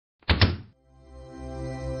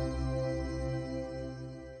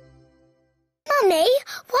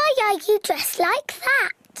Why are you dressed like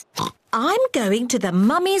that? I'm going to the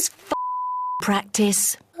mummy's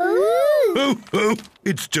practice. Ooh. Ho, ho!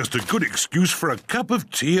 It's just a good excuse for a cup of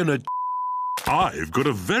tea and a... I've got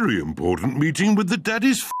a very important meeting with the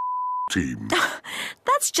daddy's team.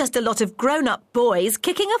 That's just a lot of grown-up boys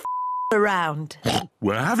kicking a around.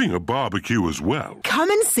 We're having a barbecue as well.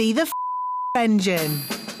 Come and see the engine.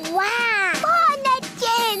 Wow! Fun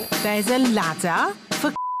engine! There's a ladder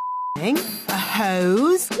for a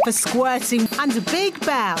hose for squirting and a big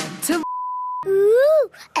bell to... Ooh,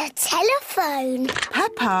 a telephone.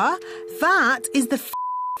 Peppa, that is the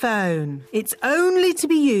phone. It's only to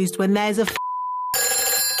be used when there's a...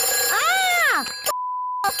 Ah!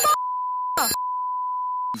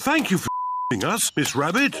 Thank you for us, Miss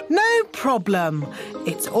Rabbit. No problem.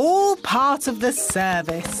 It's all part of the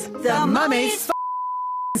service. The mummy's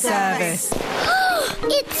service.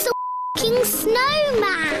 It's a walking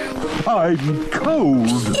snowman. I'm cold.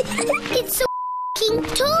 It's a walking,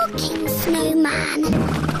 talking snowman.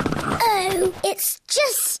 Oh, it's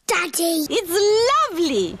just Daddy. It's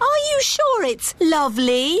lovely. Are you sure it's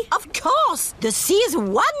lovely? Of course. The sea is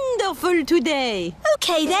wonderful today.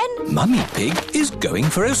 OK, then. Mummy Pig is going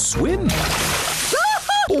for a swim.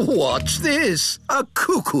 What's this? A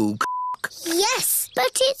cuckoo Yes,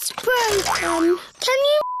 but it's broken. Can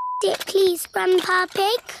you it, please, Grandpa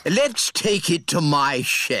Pig? Let's take it to my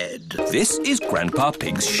shed. This is Grandpa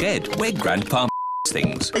Pig's shed, where Grandpa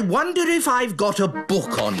things. I wonder if I've got a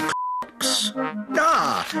book on clocks.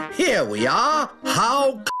 Ah, here we are.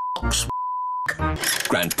 How clocks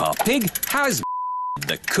Grandpa Pig has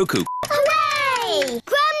the cuckoo. Hooray!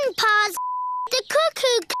 Grandpa's the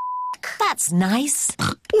cuckoo. That's nice.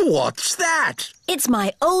 What's that? It's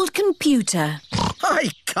my old computer.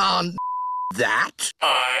 I can't that.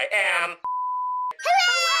 I am.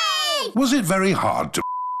 Hooray! Was it very hard to...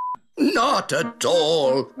 Not at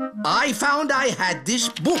all. I found I had this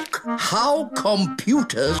book, How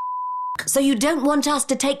Computers... So you don't want us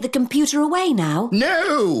to take the computer away now?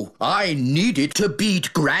 No, I needed to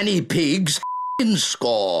beat Granny Pig's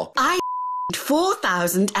score. I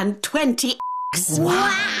 4,020.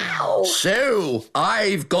 Wow! So,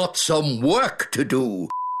 I've got some work to do.